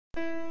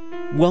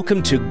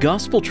Welcome to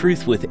Gospel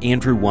Truth with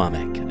Andrew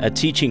Wommack, a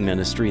teaching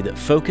ministry that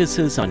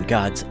focuses on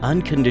God's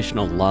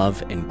unconditional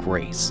love and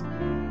grace.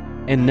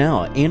 And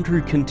now,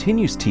 Andrew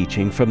continues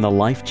teaching from the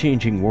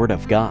life-changing Word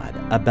of God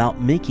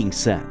about making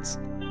sense.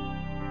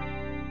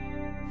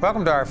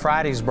 Welcome to our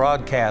Friday's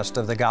broadcast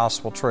of the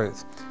Gospel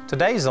Truth.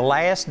 Today's the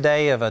last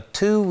day of a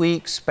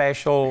 2-week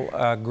special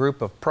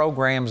group of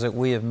programs that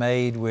we have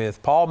made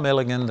with Paul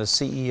Milligan, the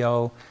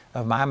CEO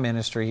of my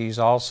ministry. He's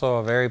also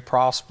a very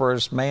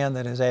prosperous man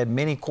that has had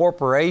many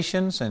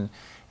corporations and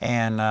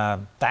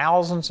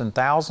thousands and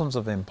thousands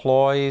of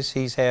employees.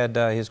 He's had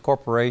his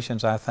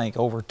corporations, I think,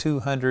 over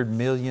 $200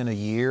 million a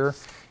year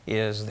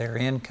is their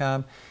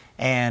income.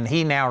 And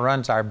he now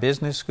runs our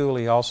business school.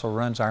 He also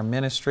runs our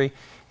ministry.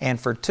 And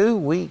for 2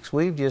 weeks,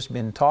 we've just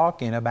been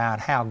talking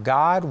about how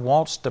God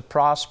wants to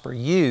prosper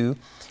you.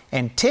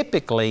 And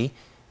typically,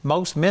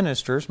 most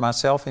ministers,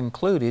 myself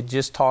included,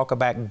 just talk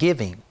about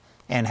giving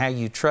and how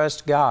you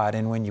trust God.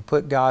 And when you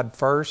put God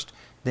first,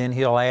 then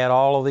He'll add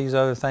all of these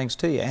other things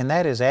to you. And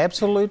that is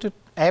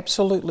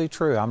absolutely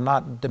true. I'm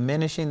not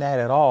diminishing that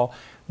at all.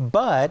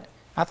 But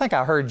I think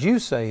I heard you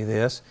say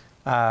this,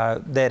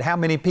 that how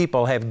many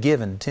people have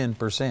given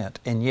 10%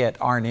 and yet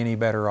aren't any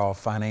better off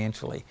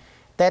financially.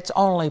 That's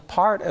only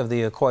part of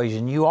the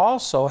equation. You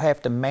also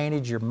have to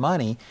manage your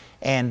money,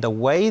 and the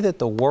way that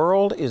the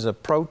world is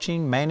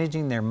approaching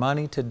managing their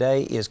money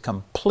today is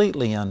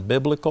completely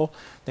unbiblical.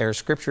 There are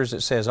scriptures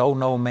that says, "Owe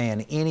no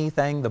man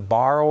anything, the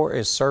borrower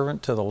is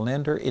servant to the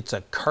lender." It's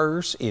a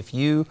curse if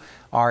you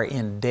are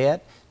in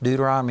debt.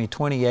 Deuteronomy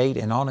 28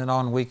 and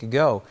on we could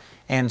go.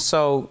 And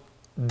so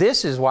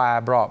this is why I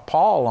brought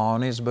Paul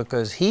on, is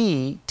because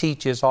he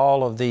teaches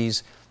all of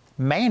these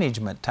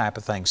management type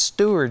of things,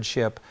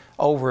 stewardship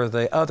over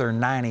the other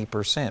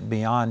 90%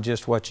 beyond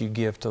just what you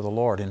give to the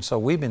Lord. And so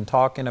we've been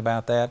talking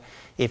about that.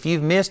 If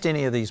you've missed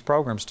any of these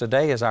programs,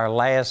 today is our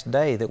last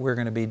day that we're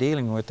going to be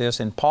dealing with this.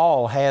 And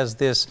Paul has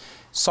this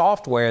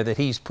software that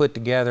he's put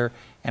together.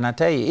 And I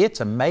tell you, it's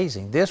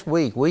amazing. This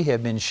week we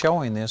have been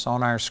showing this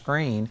on our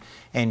screen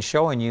and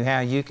showing you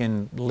how you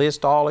can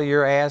list all of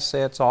your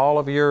assets, all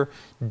of your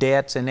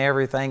debts and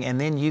everything.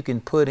 And then you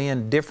can put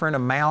in different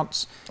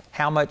amounts,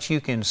 how much you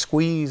can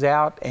squeeze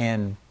out,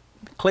 and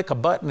click a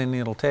button and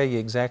it'll tell you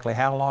exactly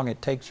how long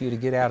it takes you to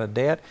get out of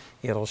debt.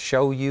 It'll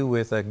show you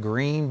with a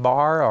green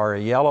bar or a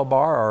yellow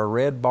bar or a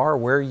red bar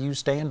where you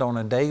stand on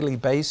a daily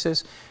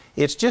basis.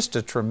 It's just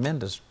a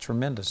tremendous,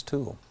 tremendous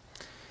tool.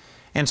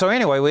 And so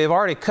anyway, we've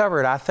already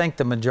covered, I think,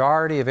 the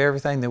majority of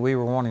everything that we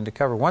were wanting to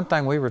cover. One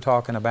thing we were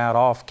talking about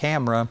off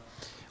camera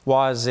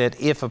was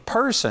that if a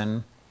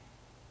person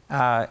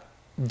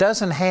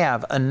doesn't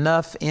have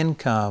enough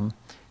income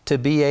to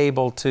be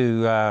able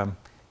to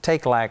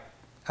take like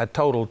a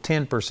total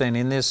 10%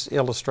 in this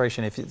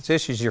illustration, if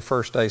this is your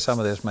first day, some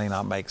of this may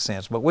not make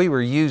sense, but we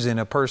were using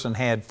a person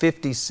had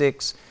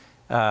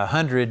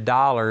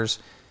 $5,600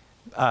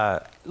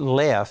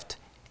 left.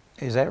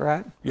 Is that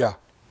right? Yeah.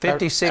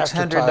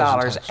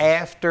 $5,600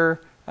 after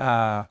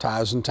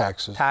tithes and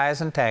taxes. Tithes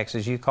and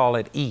taxes. You call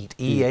it EAT,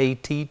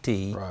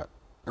 E-A-T-T. Right.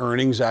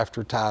 Earnings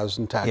after tithes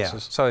and taxes. Yeah.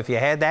 So if you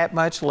had that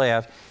much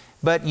left,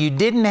 but you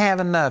didn't have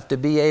enough to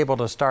be able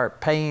to start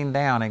paying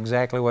down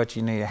exactly what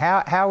you needed,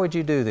 how would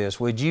you do this?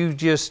 Would you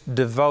just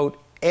devote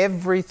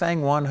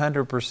everything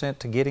 100%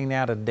 to getting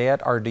out of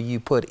debt, or do you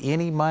put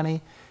any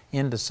money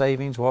into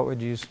savings? What would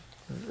you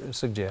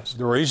suggest?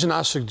 The reason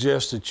I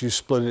suggest that you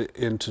split it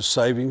into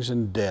savings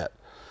and debt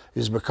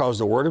is because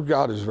the Word of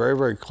God is very,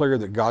 very clear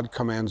that God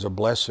commands a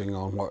blessing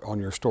on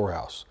your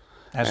storehouse.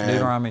 That's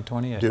Deuteronomy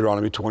 28.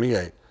 Deuteronomy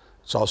 28.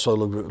 It's also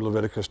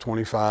Leviticus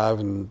 25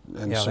 and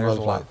some other,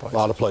 a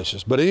lot of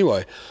places. But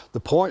anyway, the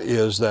point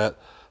is that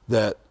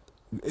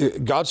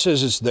God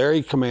says it's there.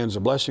 He commands a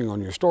blessing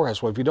on your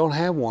storehouse. Well, if you don't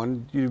have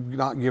one, you're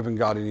not giving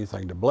God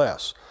anything to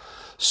bless.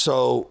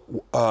 So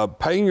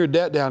paying your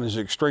debt down is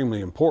extremely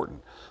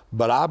important.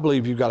 But I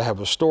believe you've got to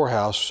have a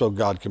storehouse so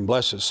God can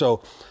bless it.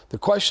 So the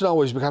question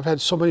always, because I've had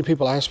so many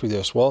people ask me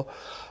this, well,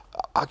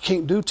 I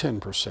can't do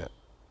 10%.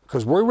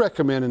 Because we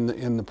recommend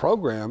in the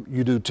program,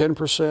 you do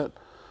 10%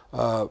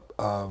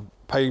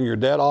 paying your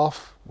debt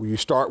off. You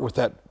start with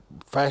that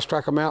fast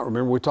track amount.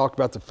 Remember we talked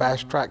about the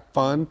fast track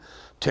fund,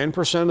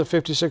 10% of the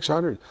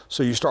 $5,600.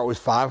 So you start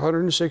with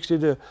 $560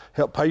 to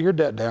help pay your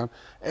debt down,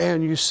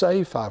 and you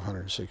save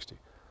 $560.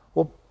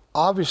 Well,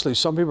 obviously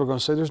some people are going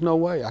to say, there's no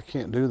way, I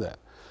can't do that.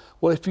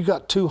 Well, if you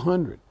got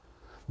 $200,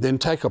 then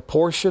take a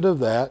portion of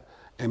that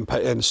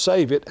and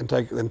save it, and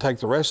take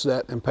the rest of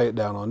that and pay it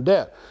down on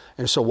debt.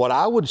 And so what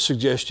I would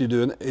suggest you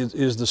doing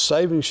is the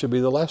savings should be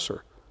the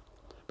lesser,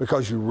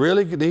 because you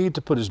really need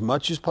to put as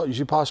much as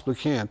you possibly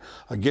can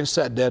against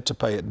that debt to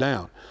pay it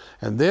down.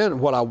 And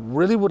then what I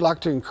really would like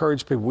to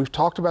encourage people, we've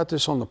talked about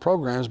this on the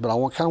programs, but I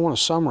kind of want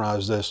to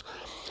summarize this,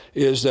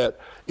 is that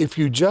if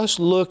you just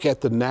look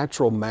at the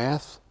natural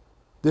math,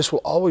 this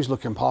will always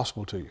look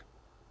impossible to you.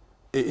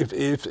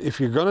 If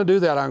you're going to do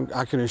that,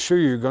 I can assure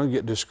you, you're going to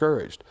get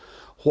discouraged.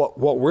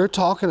 What we're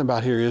talking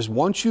about here is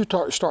once you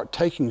start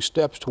taking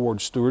steps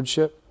towards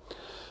stewardship,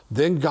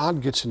 then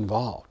God gets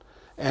involved.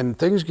 and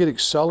things get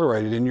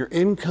accelerated, and your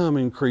income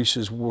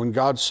increases when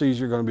God sees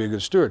you're going to be a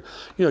good steward.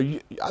 You know,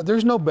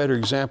 there's no better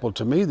example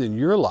to me than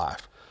your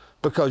life.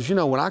 Because, you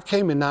know, when I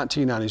came in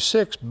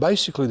 1996,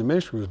 basically the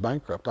ministry was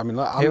bankrupt. I mean,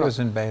 it was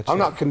in bad shape. I'm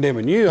not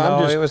condemning you.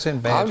 No, it was in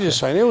bad shape. I'm just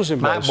saying it was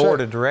in bad shape. My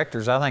board of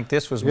directors, I think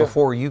this was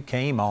before you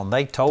came on,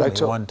 they told me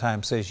one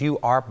time, says, you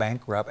are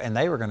bankrupt, and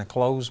they were going to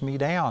close me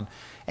down.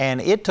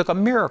 And it took a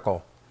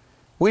miracle.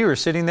 We were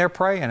sitting there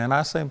praying, and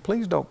I said,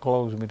 please don't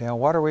close me down.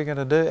 What are we going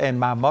to do? And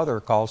my mother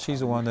called.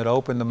 She's the one that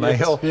opened the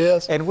mail.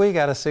 Yes. And we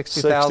got a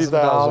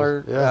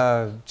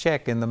 $60,000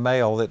 check in the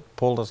mail that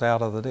pulled us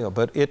out of the deal.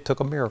 But it took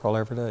a miracle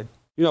every day.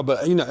 You know,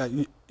 but, you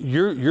know,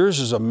 yours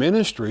is a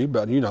ministry,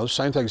 but, you know,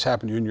 same thing's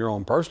happened to you in your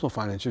own personal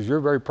finances. You're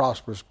a very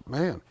prosperous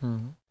man.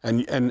 Mm-hmm.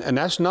 And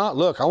that's not,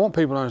 look, I want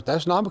people to understand,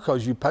 that's not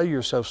because you pay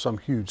yourself some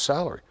huge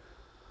salary.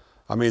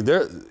 I mean,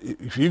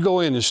 if you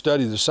go in and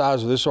study the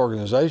size of this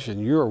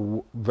organization,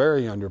 you're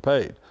very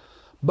underpaid.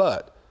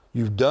 But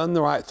you've done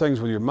the right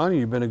things with your money.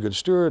 You've been a good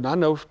steward. And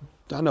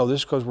I know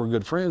this because we're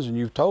good friends and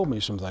you've told me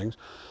some things.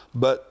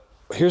 But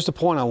here's the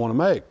point I want to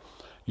make.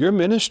 Your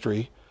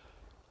ministry,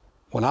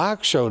 when I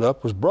showed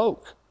up, was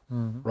broke,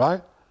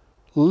 right?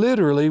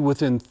 Literally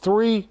within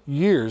 3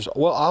 years,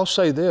 well, I'll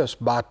say this,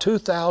 by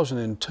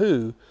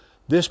 2002,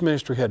 this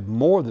ministry had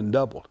more than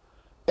doubled.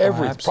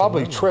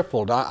 Probably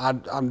tripled.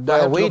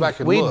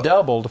 We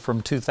doubled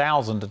from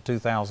 2000 to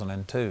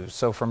 2002.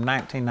 So from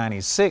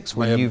 1996,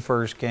 when you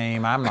first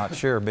came, I'm not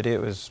sure, but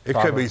it was it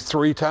could be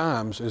 3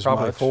 times as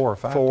probably much. 4 or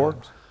 5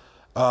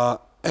 times.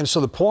 And so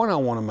the point I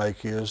want to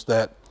make is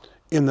that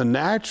in the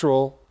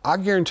natural, I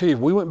guarantee you, if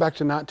we went back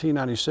to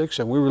 1996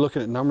 and we were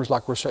looking at numbers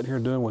like we're sitting here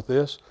doing with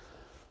this,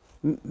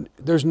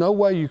 there's no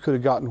way you could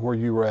have gotten where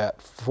you were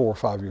at 4 or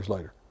 5 years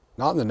later.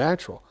 Not in the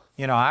natural.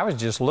 You know, I was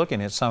just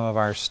looking at some of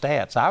our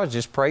stats. I was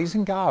just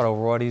praising God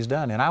over what He's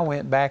done. And I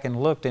went back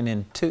and looked, and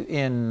in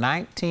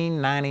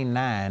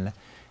 1999,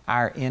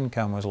 our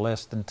income was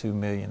less than $2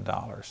 million.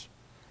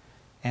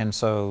 And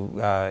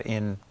so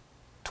in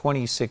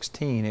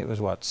 2016, it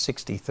was what,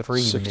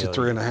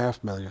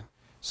 63.5 million.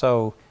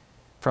 So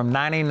from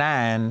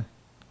 99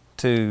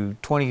 to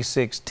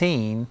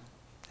 2016,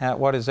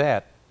 what is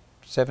that,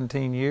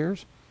 17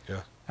 years?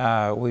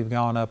 Yeah. We've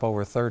gone up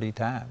over 30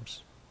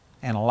 times.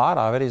 And a lot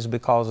of it is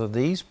because of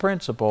these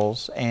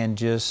principles and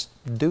just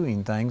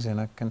doing things in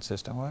a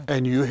consistent way.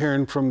 And you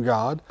hearing from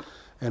God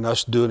and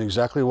us doing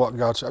exactly what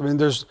God said. I mean,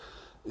 the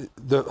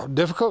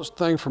difficult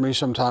thing for me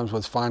sometimes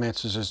with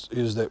finances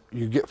is that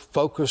you get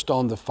focused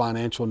on the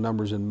financial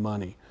numbers and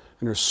money.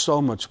 And there's so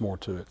much more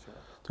to it.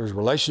 There's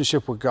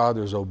relationship with God,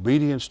 there's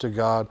obedience to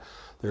God,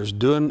 there's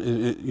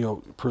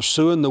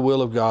pursuing the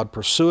will of God,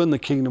 pursuing the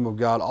kingdom of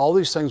God, all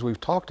these things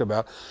we've talked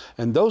about.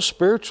 And those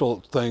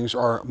spiritual things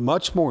are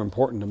much more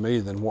important to me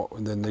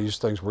than these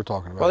things we're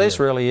talking about. Well, this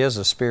really is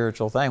a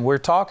spiritual thing. We're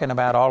talking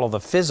about all of the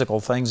physical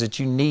things that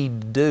you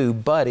need to do,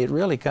 but it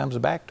really comes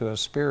back to a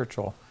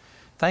spiritual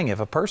thing.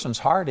 If a person's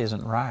heart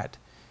isn't right,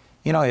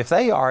 you know, if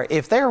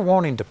they're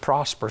wanting to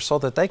prosper so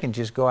that they can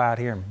just go out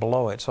here and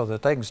blow it, so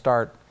that they can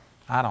start,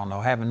 I don't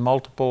know, having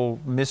multiple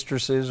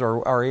mistresses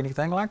or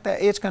anything like that,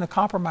 it's going to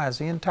compromise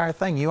the entire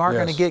thing. You aren't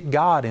going to get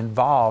God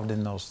involved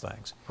in those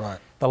things. Right.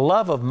 The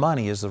love of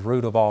money is the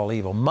root of all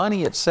evil.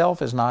 Money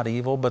itself is not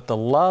evil, but the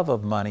love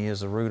of money is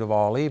the root of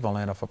all evil.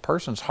 And if a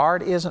person's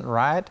heart isn't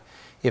right,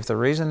 if the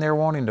reason they're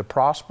wanting to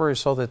prosper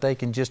is so that they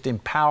can just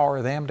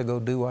empower them to go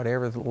do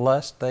whatever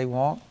lust they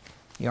want,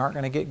 you aren't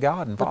going to get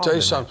God involved. I'll tell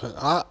you something.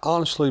 I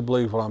honestly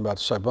believe what I'm about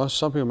to say, but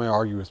some people may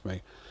argue with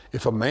me.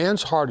 If a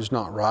man's heart is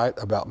not right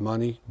about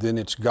money, then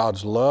it's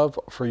God's love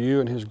for you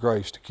and His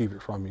grace to keep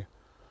it from you.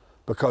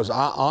 Because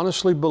I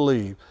honestly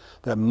believe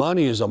that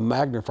money is a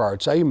magnifier.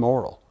 It's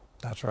amoral.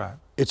 That's right.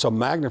 It's a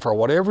magnifier.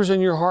 Whatever's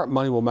in your heart,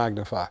 money will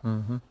magnify.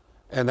 Mm-hmm.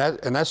 And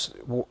that's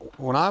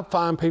when I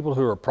find people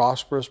who are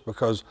prosperous,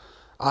 because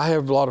I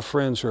have a lot of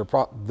friends who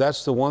are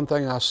that's the one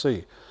thing I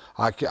see.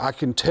 I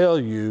can tell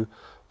you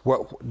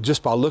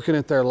just by looking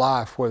at their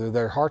life whether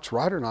their heart's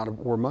right or not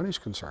where money's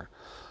concerned.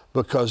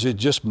 Because it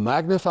just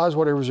magnifies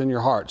whatever's in your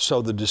heart.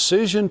 So the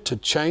decision to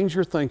change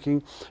your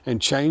thinking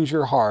and change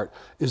your heart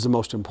is the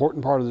most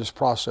important part of this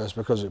process,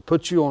 because it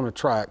puts you on a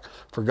track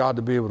for God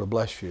to be able to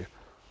bless you.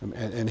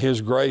 And His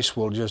grace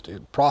will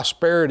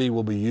prosperity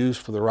will be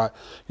used for the right.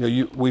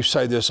 You know, we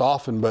say this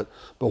often, but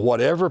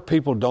whatever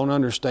people don't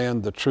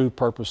understand the true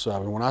purpose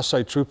of, and when I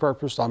say true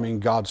purpose, I mean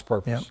God's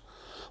purpose. Yep.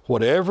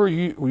 Whatever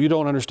you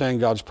don't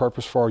understand God's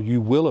purpose for,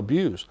 you will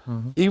abuse.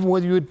 Mm-hmm. Even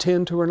whether you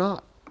intend to or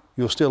not,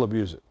 you'll still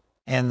abuse it.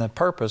 And the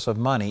purpose of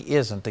money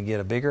isn't to get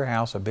a bigger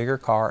house, a bigger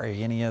car, or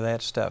any of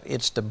that stuff.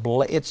 It's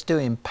to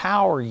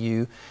empower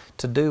you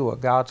to do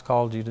what God's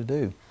called you to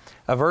do.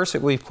 A verse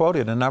that we've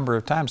quoted a number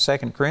of times, 2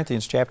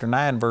 Corinthians chapter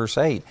 9, verse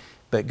 8,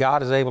 but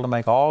God is able to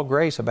make all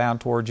grace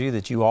abound towards you,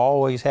 that you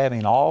always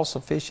having all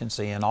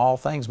sufficiency in all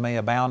things may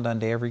abound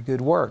unto every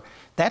good work.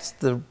 That's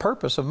the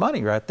purpose of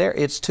money right there.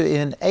 It's to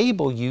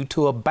enable you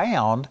to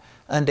abound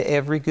unto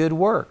every good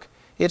work.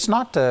 It's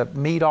not to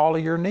meet all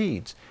of your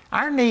needs.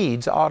 Our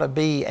needs ought to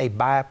be a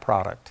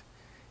byproduct.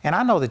 And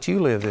I know that you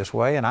live this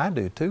way, and I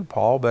do too,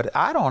 Paul, but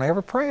I don't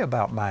ever pray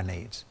about my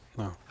needs.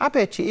 No. I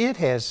bet you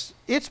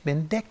it's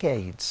been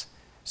decades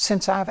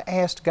since I've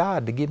asked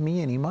God to give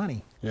me any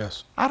money.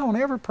 Yes. I don't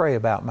ever pray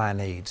about my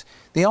needs.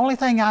 The only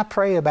thing I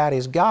pray about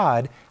is,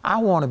 God, I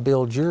want to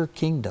build your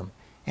kingdom.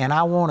 And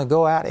I want to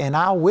go out, and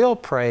I will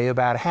pray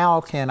about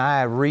how can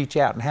I reach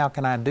out and how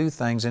can I do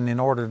things, and in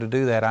order to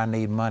do that I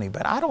need money.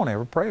 But I don't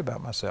ever pray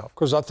about myself.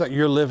 Because I think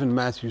you're living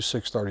Matthew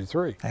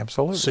 6:33.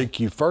 Absolutely. Seek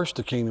ye first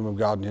the kingdom of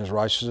God and His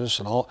righteousness,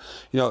 and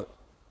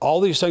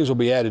all these things will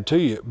be added to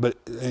you.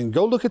 And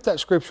go look at that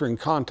scripture in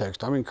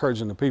context. I'm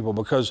encouraging the people,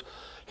 because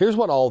here's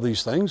what all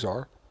these things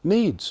are: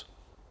 needs.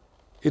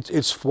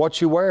 It's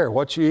what you wear,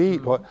 what you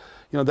eat,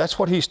 that's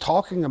what he's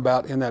talking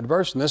about in that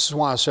verse. And this is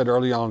why I said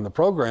early on in the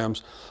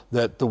programs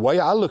that the way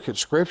I look at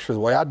Scripture,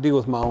 the way I deal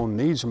with my own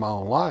needs in my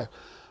own life,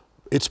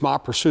 it's my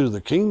pursuit of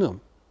the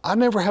kingdom. I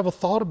never have a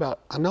thought about,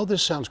 I know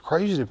this sounds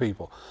crazy to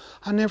people,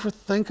 I never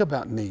think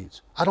about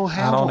needs. I don't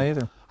have them. I don't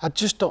either. I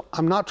just don't.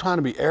 I'm not trying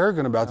to be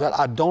arrogant about that.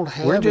 I don't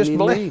have We're just any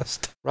blessed. needs,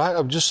 right?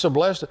 I'm just so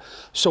blessed.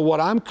 So what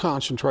I'm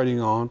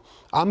concentrating on,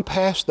 I'm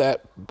past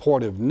that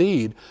point of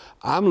need.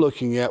 I'm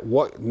looking at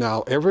what now.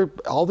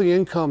 All the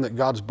income that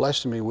God's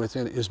blessing me with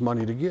is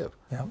money to give.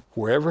 Yep.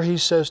 Wherever He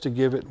says to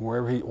give it,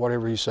 and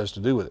whatever He says to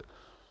do with it.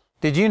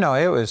 Did you know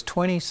it was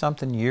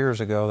 20-something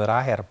years ago that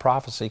I had a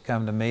prophecy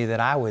come to me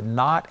that I would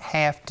not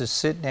have to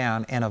sit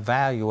down and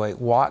evaluate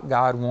what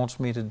God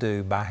wants me to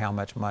do by how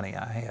much money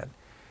I had.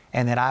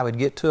 And that I would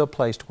get to a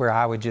place where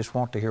I would just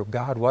want to hear,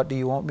 God, what do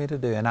you want me to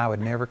do? And I would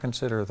never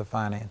consider the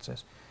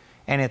finances.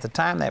 And at the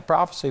time that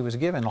prophecy was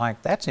given,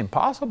 that's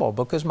impossible,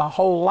 because my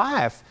whole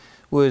life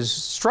was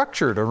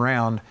structured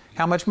around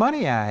how much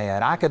money I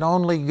had. I could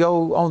only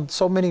go on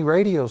so many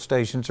radio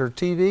stations or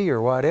TV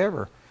or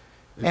whatever.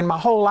 And my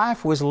whole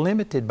life was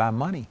limited by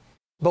money.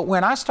 But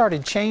when I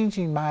started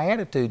changing my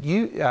attitude,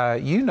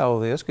 you know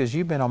this because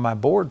you've been on my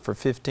board for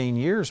 15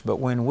 years, but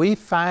when we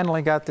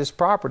finally got this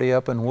property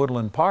up in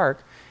Woodland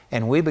Park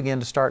and we began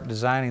to start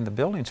designing the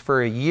buildings,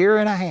 for a year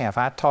and a half,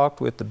 I talked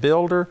with the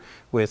builder,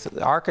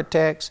 with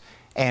architects,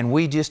 and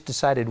we just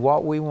decided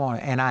what we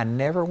wanted. And I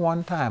never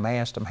one time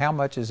asked them, how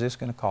much is this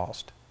going to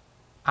cost?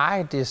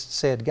 I just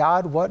said,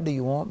 God, what do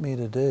you want me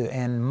to do?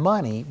 And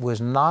money was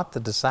not the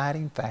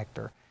deciding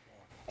factor.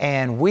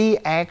 And we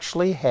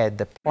actually had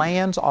the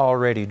plans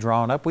already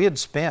drawn up. We had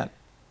spent,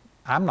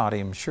 I'm not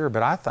even sure,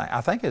 but I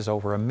think it's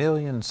over $1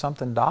 million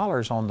something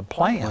on the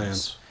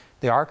plans.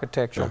 The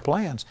architectural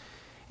plans.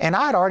 And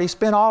I'd already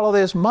spent all of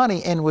this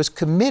money and was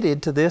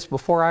committed to this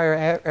before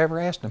I ever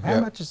asked them, how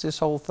much is this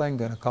whole thing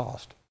going to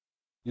cost?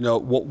 You know,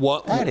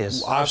 that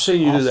is I've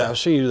seen you do that. I've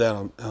seen you do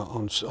that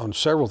on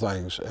several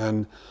things,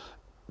 and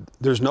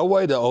there's no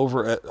way to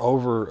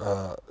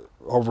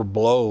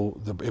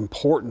overblow the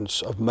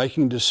importance of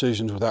making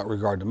decisions without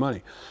regard to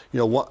money. You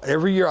know,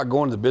 every year I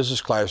go into the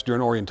business class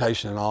during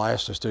orientation, and I'll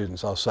ask the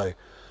students, I'll say,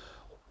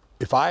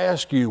 if I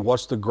ask you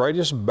what's the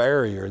greatest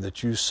barrier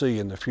that you see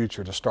in the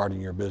future to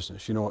starting your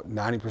business, you know what,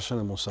 90% of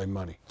them will say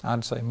money.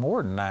 I'd say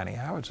more than 90,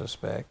 I would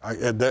suspect.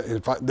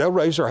 They'll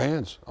raise their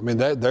hands. I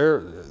mean,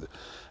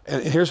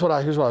 and here's what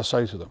I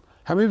say to them.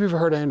 How many of you have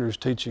heard Andrew's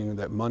teaching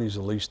that money's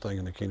the least thing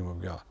in the kingdom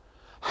of God?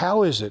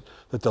 How is it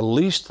that the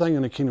least thing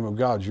in the kingdom of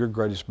God is your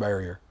greatest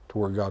barrier to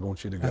where God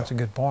wants you to go? That's a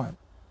good point.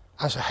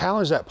 I said, how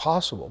is that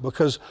possible?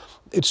 Because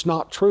it's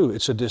not true.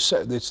 It's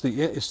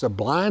the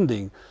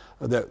blinding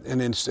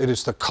and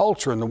it's the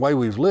culture and the way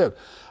we've lived.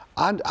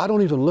 I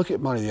don't even look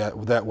at money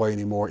that way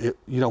anymore.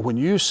 When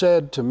you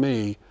said to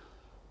me,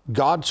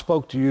 God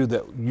spoke to you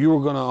that you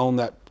were going to own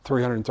that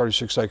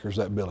 336 acres,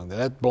 that building,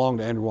 that belonged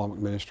to Andrew Wommack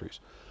Ministries.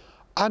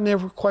 I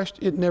never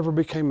questioned, it never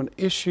became an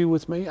issue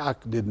with me. I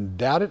didn't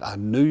doubt it. I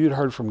knew you'd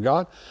heard from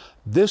God.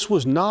 This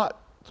was not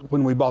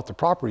when we bought the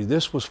property.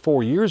 This was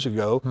 4 years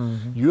ago.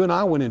 Mm-hmm. You and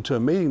I went into a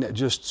meeting that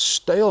just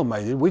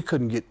stalemated. We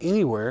couldn't get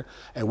anywhere.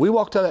 And we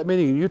walked out of that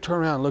meeting and you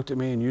turned around and looked at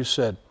me and you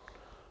said,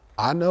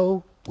 I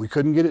know we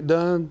couldn't get it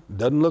done.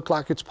 Doesn't look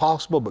like it's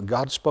possible, but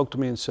God spoke to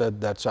me and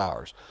said, that's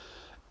ours.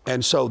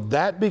 And so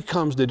that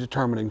becomes the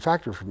determining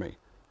factor for me.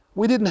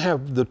 We didn't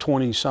have the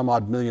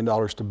 20-some-odd million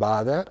to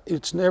buy that.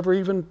 It's never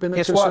even been a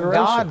consideration. It's what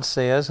God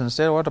says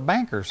instead of what the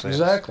banker says.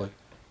 Exactly.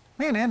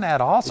 Man, isn't that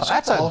awesome?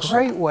 That's awesome. A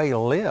great way to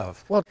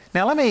live. Well,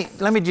 now let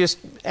me just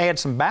add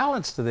some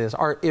balance to this.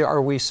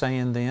 Are we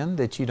saying then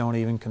that you don't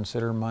even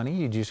consider money?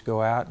 You just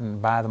go out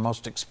and buy the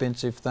most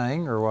expensive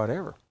thing or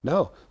whatever?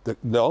 No.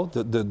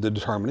 The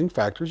determining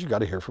factor is you got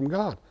to hear from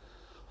God.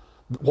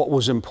 What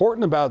was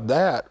important about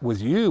that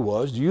with you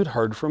was you'd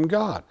heard from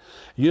God.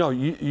 You know,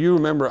 you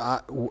remember,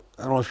 I don't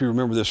know if you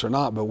remember this or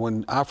not, but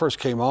when I first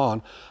came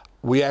on,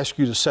 we asked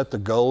you to set the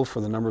goal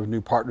for the number of new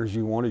partners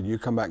you wanted. You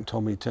come back and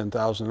told me 10,000.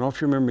 I don't know if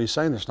you remember me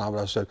saying this or not,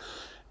 but I said,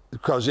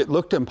 because it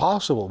looked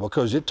impossible,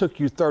 because it took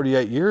you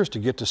 38 years to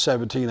get to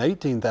 17,000,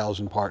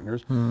 18,000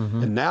 partners,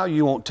 mm-hmm. and now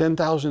you want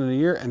 10,000 in a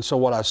year. And so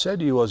what I said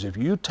to you was, if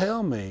you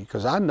tell me,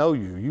 because I know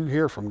you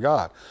hear from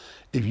God,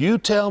 if you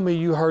tell me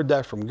you heard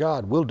that from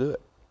God, we'll do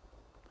it.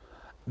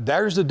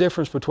 There's the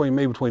difference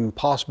between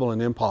possible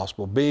and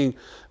impossible, being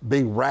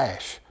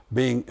rash,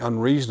 being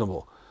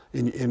unreasonable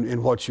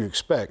in what you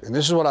expect. And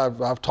this is what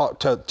I've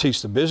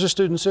teach the business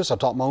students this. I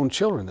taught my own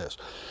children this.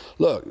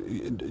 Look,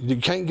 you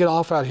can't get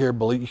off out here,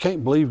 you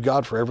can't believe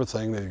God for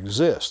everything that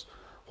exists.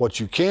 What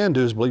you can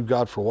do is believe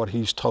God for what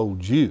He's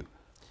told you.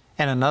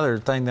 And another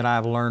thing that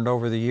I've learned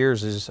over the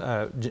years is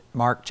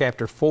Mark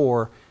chapter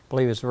 4, I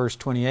believe it's verse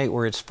 28,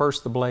 where it's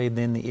first the blade,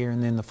 then the ear,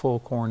 and then the full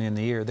corn in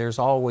the ear. There's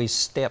always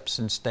steps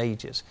and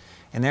stages.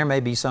 And there may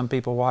be some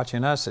people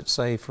watching us that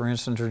say, for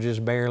instance, are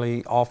just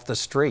barely off the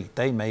street.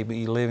 They may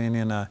be living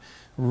in a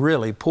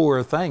really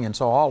poor thing, and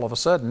so all of a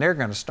sudden they're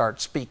going to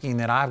start speaking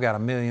that I've got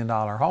 $1 million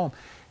home.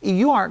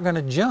 You aren't going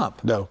to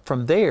jump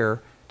from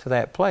there to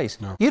that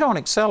place. No. You don't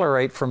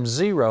accelerate from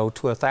 0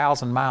 to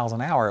 1,000 miles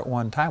an hour at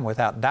one time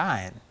without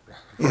dying.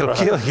 It'll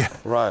kill you.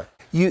 Right.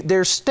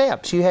 There's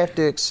steps you have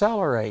to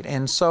accelerate,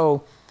 and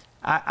so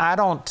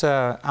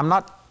I'm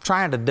not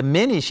trying to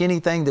diminish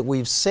anything that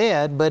we've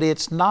said, but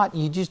it's not,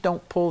 you just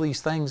don't pull these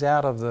things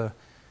out of the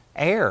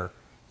air.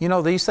 You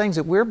know, these things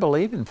that we're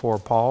believing for,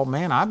 Paul,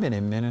 man, I've been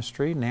in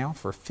ministry now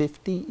for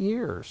 50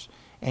 years,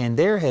 and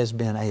there has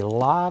been a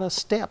lot of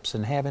steps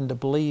in having to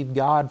believe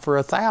God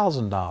for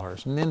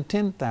 $1,000 and then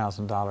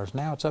 $10,000.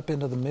 Now it's up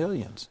into the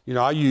millions. You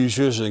know, I use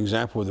you as an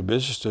example with the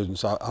business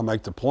students. I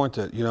make the point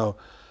that, you know,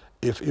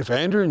 if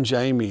Andrew and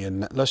Jamie,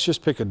 and let's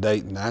just pick a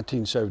date in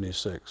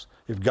 1976,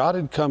 if God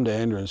had come to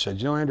Andrew and said,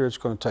 you know, Andrew, it's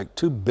going to take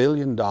 $2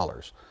 billion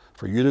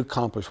for you to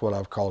accomplish what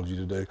I've called you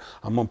to do.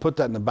 I'm going to put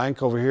that in the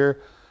bank over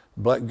here.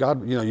 But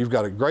God, you know, you've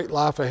got a great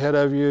life ahead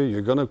of you.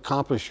 You're going to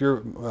accomplish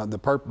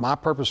my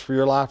purpose for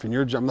your life and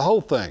your job, the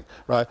whole thing,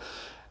 right?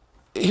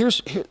 You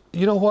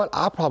know what?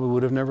 I probably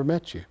would have never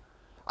met you.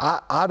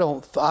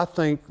 I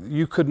think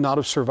you could not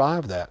have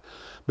survived that,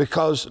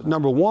 because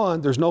number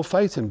one, there's no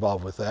faith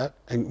involved with that,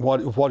 and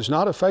what is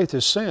not a faith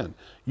is sin.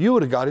 You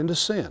would have got into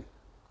sin,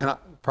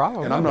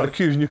 probably. And I'm not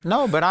accusing you.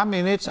 No, but I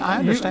mean, I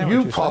understand.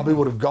 You probably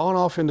would have gone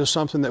off into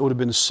something that would have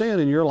been sin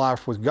in your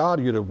life with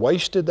God. You'd have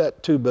wasted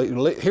that $2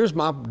 billion. Here's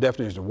my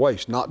definition of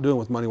waste: not doing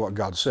with money what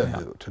God said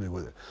to do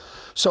with it.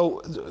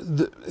 So,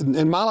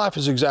 and my life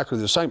is exactly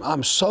the same.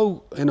 I'm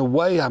so, in a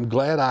way, I'm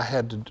glad I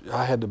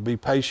had to be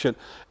patient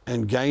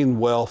and gain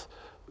wealth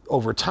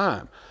over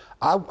time.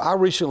 I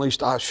recently,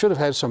 I should have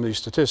had some of these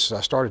statistics.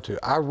 I started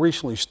to. I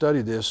recently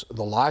studied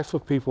the life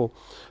of people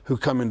who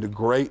come into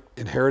great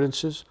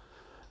inheritances,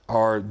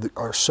 or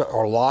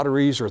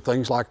lotteries or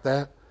things like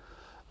that.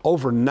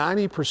 Over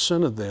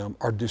 90% of them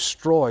are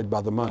destroyed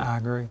by the money. I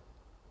agree.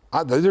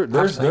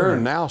 There are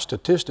now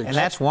statistics. And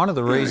that's one of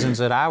the reasons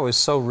that I was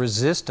so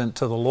resistant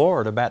to the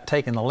Lord about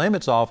taking the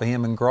limits off of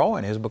Him and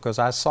growing, is because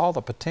I saw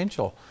the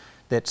potential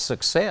that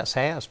success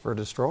has for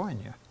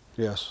destroying you.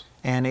 Yes.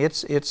 And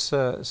it's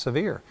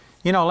severe.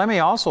 You know, let me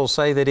also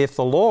say that if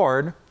the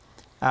Lord,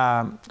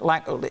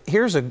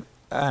 here's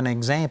an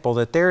example,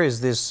 that there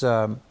is this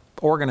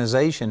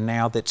organization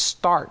now that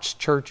starts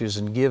churches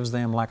and gives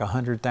them like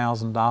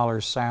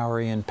 $100,000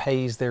 salary and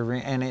pays their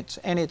rent,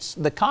 and it's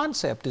the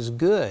concept is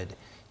good.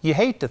 You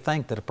hate to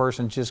think that a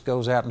person just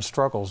goes out and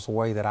struggles the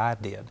way that I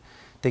did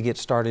to get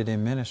started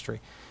in ministry.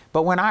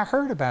 But when I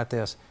heard about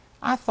this,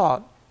 I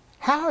thought,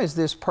 how is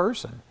this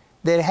person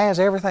that has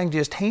everything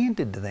just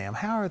handed to them,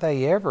 how are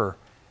they ever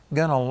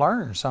going to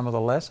learn some of the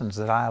lessons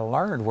that I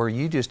learned where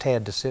you just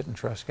had to sit and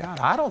trust God?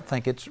 I don't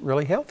think it's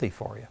really healthy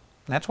for you.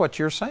 That's what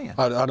you're saying.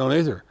 I don't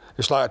either.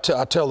 It's like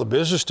I tell the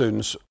business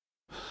students,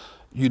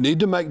 you need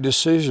to make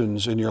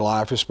decisions in your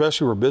life,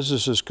 especially where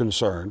business is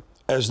concerned,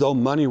 as though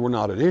money were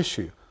not an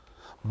issue.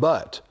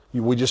 But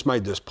we just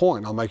made this point,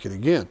 and I'll make it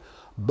again.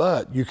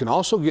 But you can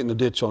also get in the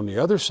ditch on the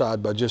other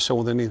side by just saying,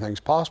 well,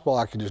 anything's possible,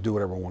 I can just do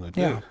whatever I want to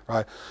do,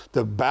 right?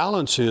 The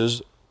balance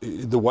is,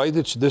 the way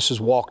that this is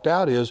walked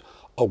out is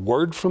a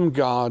word from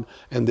God,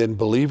 and then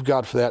believe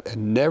God for that,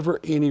 and never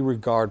any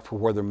regard for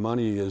whether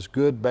money is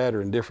good, bad,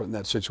 or indifferent in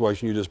that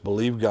situation. You just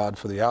believe God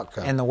for the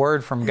outcome. And the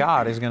word from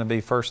God is going to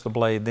be first the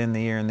blade, then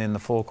the ear, and then the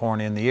full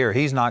corn in the ear.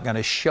 He's not going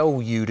to show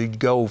you to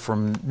go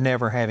from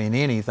never having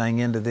anything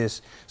into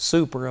this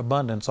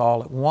superabundance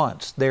all at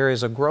once. There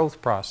is a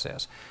growth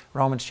process.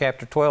 Romans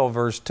chapter 12,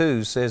 verse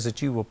 2 says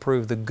that you will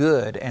prove the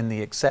good and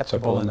the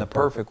acceptable and the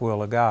perfect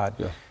will of God.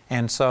 Yeah.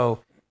 And so,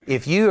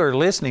 if you are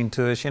listening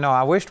to us, you know,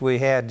 I wished we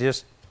had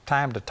just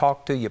time to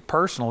talk to you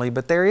personally,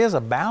 but there is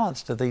a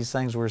balance to these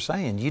things we're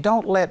saying. You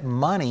don't let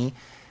money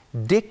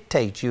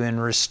dictate you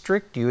and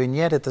restrict you, and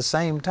yet at the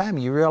same time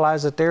you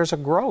realize that there's a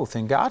growth,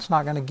 and God's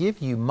not going to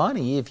give you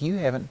money if you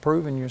haven't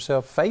proven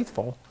yourself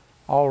faithful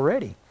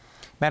already.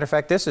 Matter of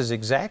fact, this is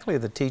exactly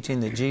the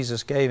teaching that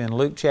Jesus gave in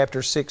Luke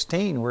chapter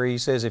 16, where He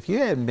says, if you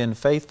haven't been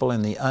faithful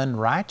in the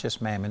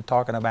unrighteous mammon,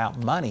 talking about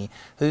money,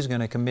 who's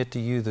going to commit to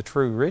you the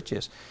true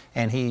riches?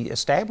 And He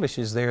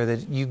establishes there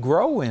that you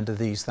grow into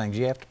these things.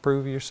 You have to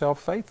prove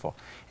yourself faithful.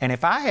 And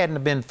if I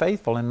hadn't been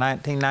faithful in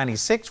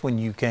 1996 when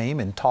you came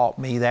and taught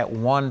me that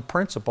one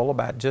principle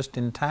about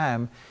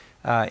just-in-time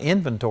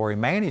inventory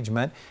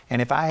management,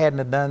 and if I hadn't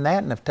have done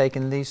that and have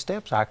taken these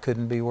steps, I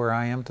couldn't be where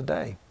I am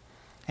today.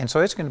 And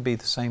so it's going to be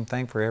the same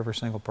thing for every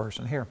single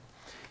person here.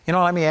 You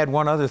know, let me add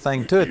one other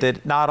thing to it,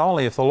 that not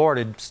only if the Lord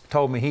had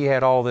told me He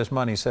had all this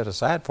money set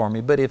aside for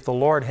me, but if the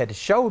Lord had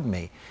showed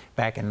me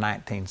back in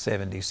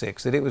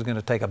 1976 that it was going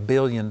to take $1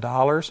 billion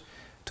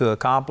to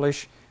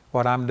accomplish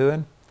what I'm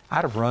doing,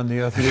 I'd have run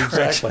the other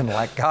direction.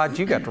 Like, God,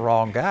 you got the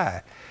wrong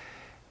guy.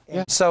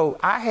 Yeah. So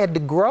I had to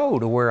grow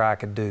to where I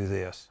could do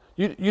this.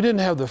 You didn't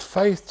have the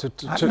faith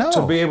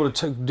to be able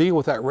to deal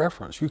with that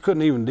reference. You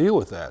couldn't even deal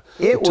with that.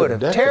 It would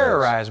have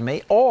terrorized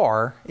me,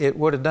 or it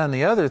would have done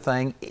the other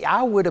thing.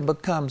 I would have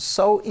become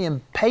so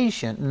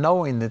impatient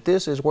knowing that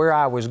this is where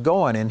I was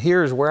going and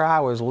here's where I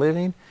was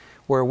living,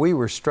 where we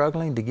were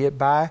struggling to get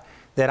by,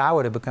 that I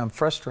would have become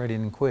frustrated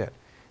and quit.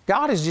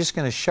 God is just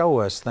going to show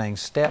us things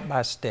step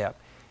by step.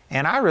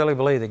 And I really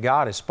believe that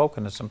God has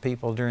spoken to some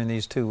people during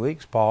these 2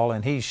 weeks, Paul,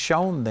 and He's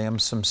shown them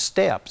some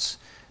steps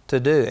to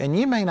do. And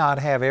you may not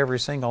have every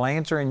single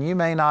answer, and you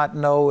may not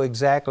know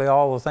exactly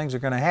all the things that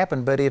are going to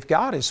happen, but if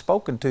God has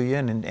spoken to you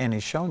and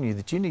has shown you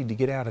that you need to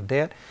get out of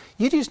debt,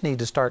 you just need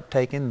to start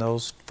taking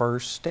those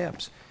first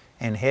steps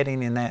and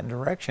heading in that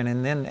direction.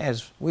 And then,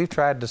 as we've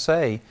tried to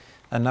say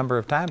a number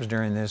of times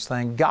during this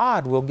thing,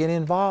 God will get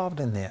involved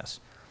in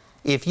this.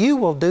 If you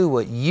will do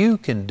what you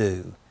can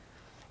do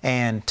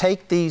and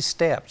take these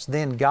steps,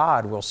 then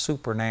God will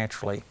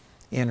supernaturally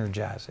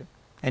energize it.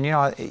 And you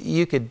know,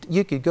 you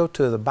could go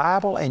to the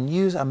Bible and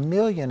use a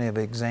million of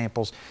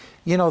examples.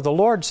 You know, the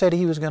Lord said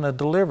He was going to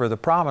deliver the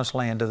promised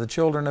land to the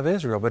children of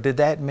Israel, but did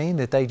that mean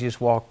that they just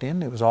walked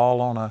in? It was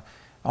all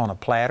on a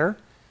platter?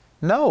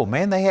 No,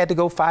 man, they had to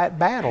go fight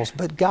battles,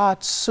 but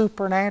God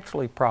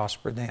supernaturally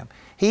prospered them.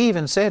 He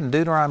even said in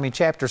Deuteronomy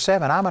chapter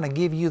 7, I'm going to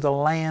give you the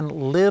land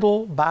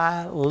little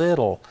by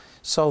little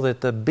so that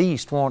the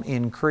beast won't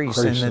increase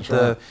and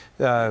that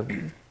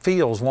the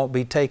fields won't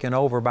be taken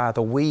over by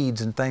the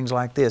weeds and things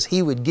like this.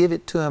 He would give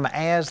it to them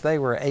as they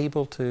were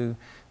able to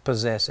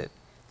possess it.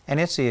 And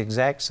it's the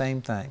exact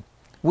same thing.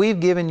 We've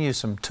given you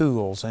some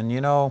tools, and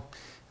you know,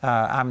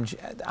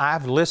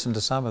 I've listened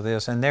to some of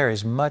this, and there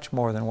is much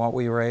more than what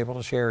we were able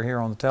to share here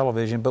on the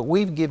television, but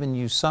we've given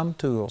you some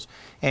tools.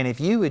 And if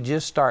you would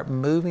just start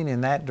moving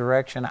in that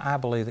direction, I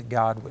believe that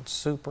God would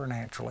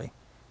supernaturally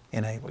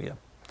enable you.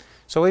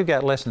 So we've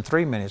got less than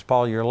 3 minutes.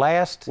 Paul, your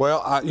last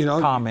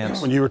comments.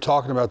 When you were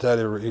talking about that,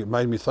 it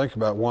made me think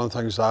about one of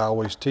the things I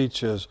always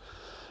teach is,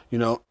 you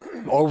know,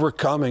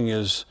 overcoming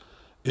is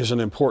an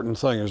important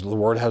thing. The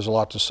Word has a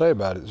lot to say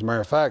about it. As a matter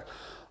of fact,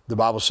 the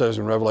Bible says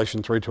in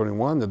Revelation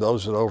 3:21 that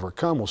those that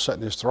overcome will sit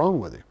in His throne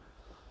with Him.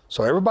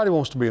 So everybody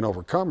wants to be an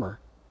overcomer,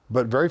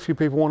 but very few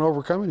people want to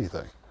overcome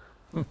anything.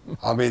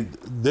 I mean,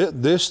 let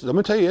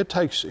me tell you, it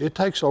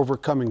takes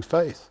overcoming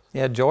faith.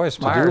 Yeah, Joyce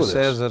Meyer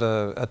says that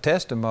a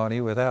testimony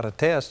without a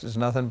test is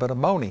nothing but a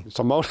money. It's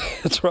a money.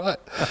 That's right.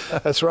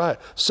 That's right.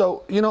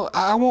 So, you know,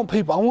 I want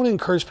to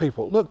encourage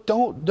people. Look,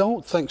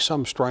 don't think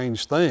some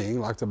strange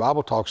thing like the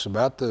Bible talks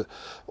about. The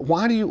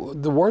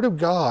Word of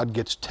God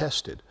gets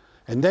tested,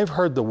 and they've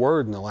heard the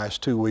Word in the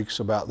last 2 weeks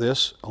about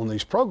this on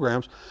these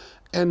programs.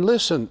 And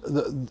listen,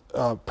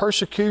 the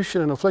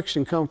persecution and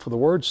affliction come for the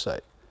Word's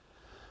sake.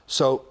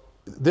 So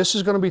this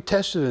is going to be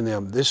tested in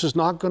them. This is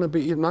not going to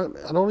be, I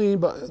don't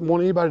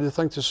want anybody to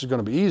think this is going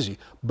to be easy,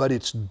 but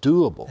it's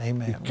doable.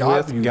 Amen.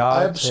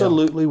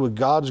 With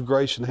God's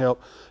grace and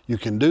help, you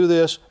can do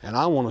this, and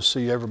I want to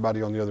see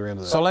everybody on the other end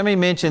of that. So let me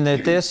mention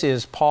that this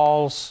is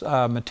Paul's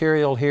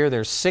material here.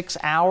 There's 6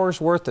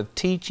 hours worth of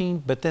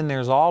teaching, but then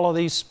there's all of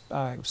these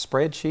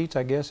spreadsheets,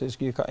 I guess,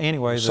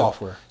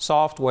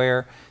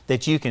 software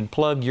that you can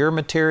plug your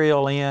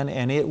material in,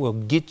 and it will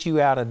get you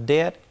out of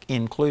debt,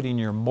 including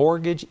your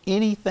mortgage,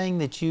 anything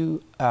that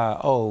you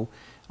owe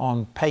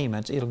on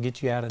payments. It'll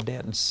get you out of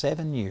debt in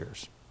 7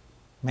 years.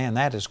 Man,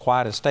 that is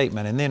quite a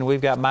statement. And then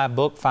we've got my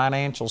book,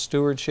 Financial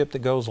Stewardship, that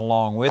goes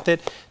along with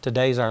it.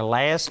 Today's our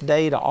last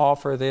day to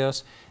offer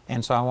this,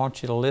 and so I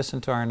want you to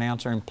listen to our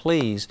announcer, and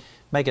please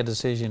make a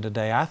decision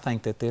today. I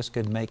think that this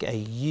could make a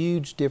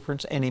huge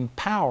difference and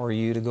empower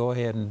you to go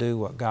ahead and do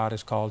what God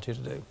has called you to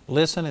do.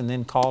 Listen and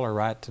then call or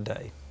write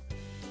today.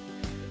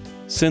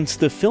 Since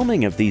the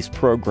filming of these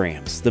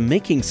programs, the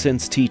Making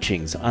Sense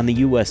teachings on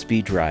the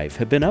USB drive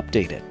have been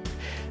updated.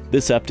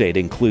 This update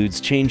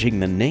includes changing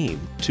the name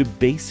to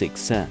Basic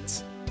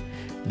Sense.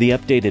 The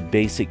updated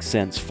Basic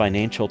Sense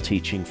financial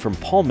teaching from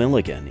Paul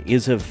Milligan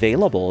is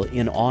available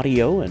in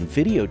audio and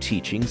video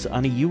teachings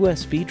on a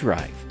USB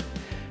drive.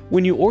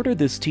 When you order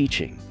this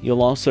teaching,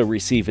 you'll also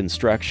receive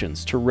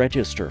instructions to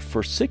register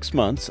for 6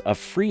 months of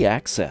free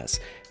access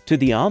to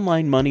the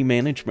online money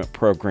management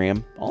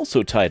program,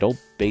 also titled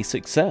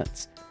Basic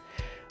Sense.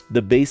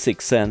 The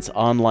Basic Sense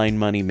online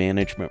money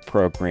management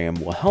program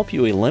will help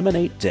you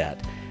eliminate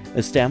debt,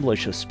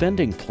 establish a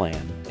spending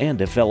plan, and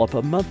develop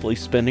a monthly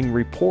spending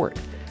report.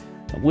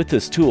 With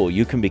this tool,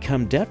 you can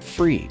become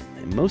debt-free,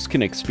 and most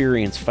can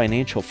experience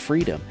financial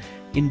freedom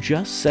in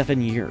just 7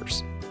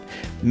 years.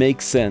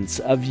 Make sense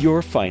of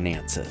your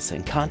finances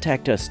and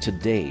contact us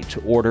today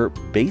to order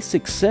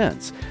Basic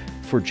Sense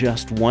for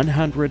just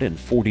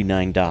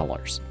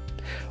 $149.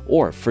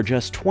 Or for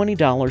just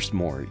 $20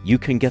 more, you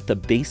can get the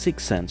Basic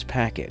Sense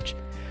package.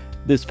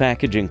 This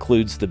package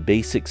includes the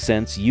Basic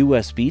Sense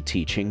USB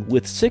teaching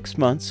with 6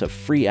 months of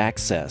free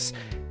access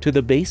to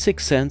the Basic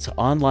Sense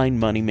online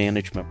money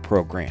management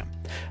program,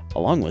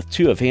 along with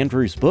 2 of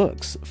Andrew's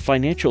books,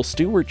 Financial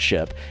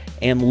Stewardship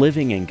and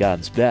Living in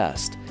God's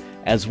Best,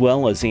 as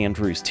well as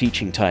Andrew's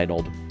teaching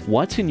titled,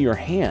 What's in Your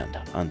Hand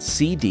on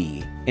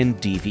CD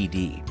and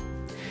DVD.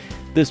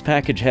 This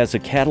package has a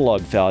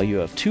catalog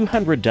value of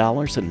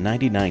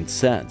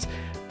 $200.99,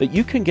 but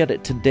you can get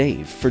it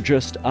today for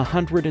just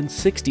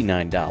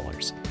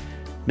 $169.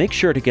 Make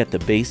sure to get the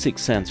Basic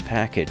Sense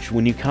package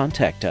when you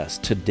contact us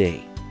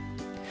today.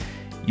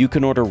 You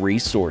can order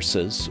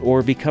resources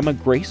or become a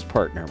Grace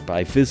Partner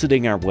by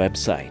visiting our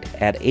website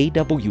at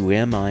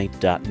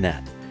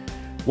awmi.net.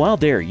 While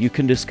there, you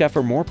can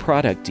discover more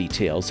product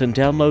details and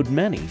download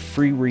many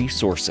free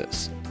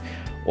resources.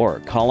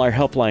 Or call our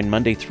helpline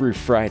Monday through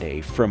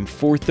Friday from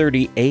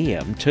 4:30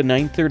 a.m. to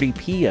 9:30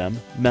 p.m.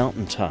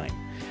 Mountain Time.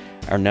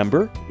 Our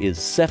number is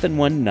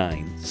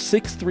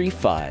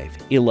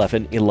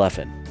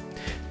 719-635-1111.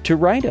 To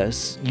write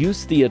us,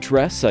 use the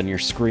address on your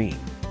screen.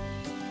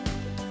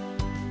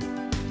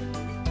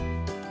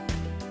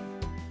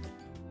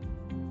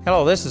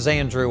 Hello, this is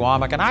Andrew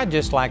Wommack, and I'd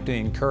just like to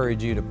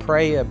encourage you to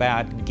pray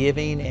about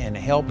giving and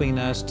helping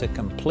us to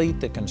complete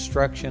the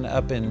construction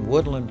up in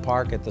Woodland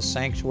Park at the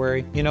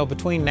sanctuary. You know,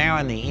 between now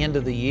and the end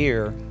of the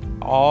year,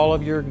 all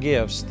of your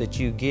gifts that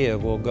you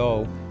give will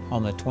go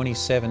on the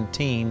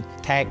 2017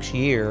 tax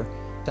year.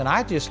 And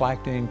I'd just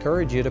like to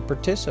encourage you to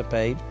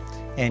participate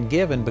and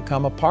give and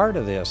become a part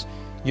of this.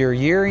 Your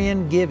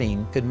year-end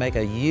giving could make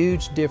a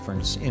huge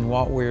difference in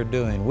what we're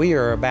doing. We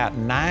are about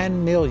 $9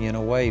 million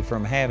away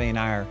from having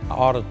our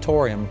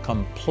auditorium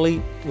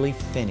completely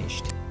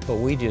finished, but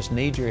we just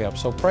need your help.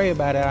 So pray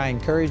about it. I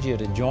encourage you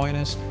to join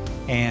us,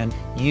 and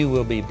you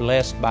will be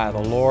blessed by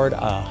the Lord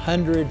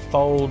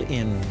 100-fold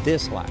in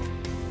this life.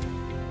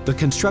 The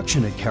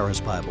construction at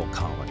Charis Bible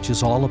College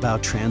is all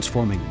about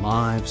transforming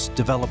lives,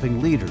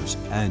 developing leaders,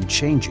 and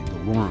changing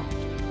the world.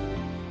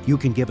 You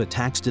can give a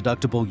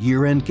tax-deductible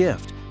year-end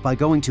gift by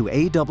going to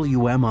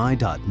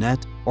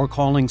awmi.net or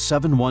calling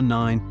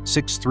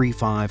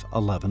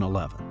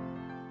 719-635-1111.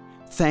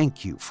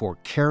 Thank you for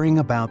caring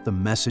about the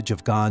message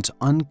of God's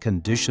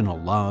unconditional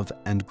love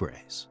and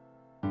grace.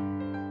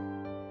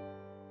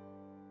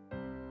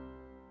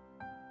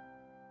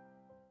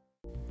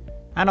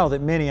 I know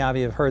that many of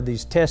you have heard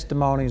these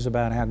testimonies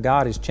about how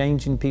God is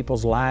changing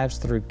people's lives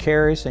through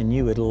Charis, and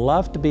you would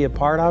love to be a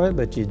part of it,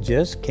 but you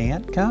just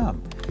can't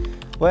come.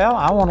 Well,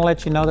 I want to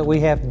let you know that we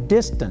have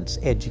distance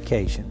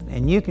education,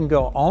 and you can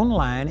go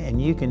online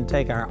and you can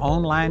take our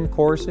online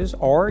courses,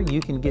 or you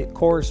can get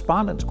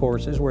correspondence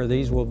courses where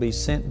these will be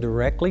sent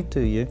directly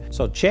to you.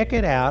 So check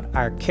it out,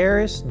 our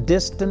Charis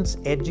Distance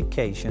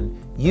Education.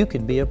 You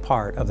can be a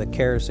part of the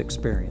Charis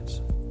experience.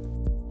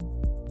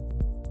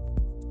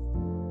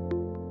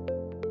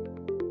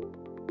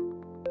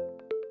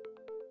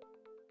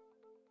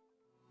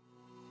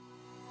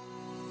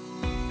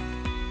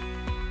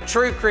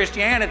 True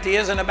Christianity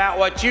isn't about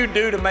what you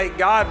do to make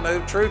God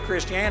move. True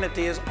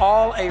Christianity is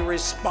all a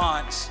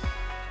response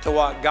to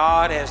what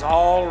God has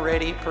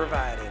already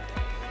provided.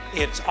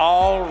 It's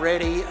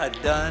already a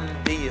done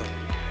deal.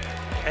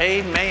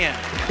 Amen.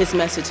 His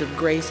message of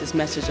grace, his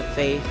message of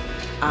faith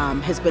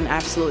has been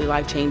absolutely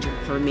life-changing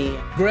for me.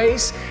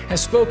 Grace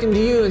has spoken to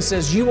you and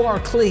says, you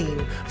are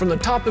clean. From the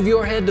top of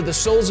your head to the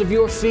soles of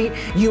your feet,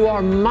 you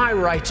are my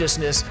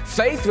righteousness.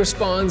 Faith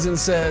responds and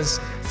says,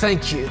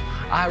 thank you.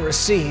 I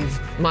receive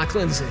my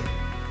cleansing.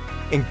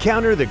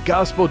 Encounter the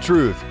gospel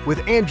truth with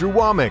Andrew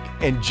Wommack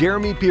and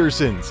Jeremy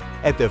Pearsons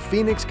at the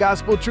Phoenix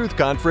Gospel Truth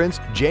Conference,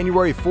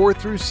 January 4th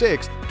through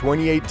 6th,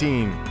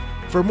 2018.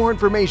 For more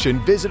information,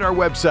 visit our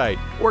website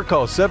or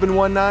call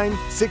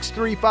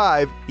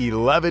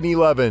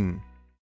 719-635-1111.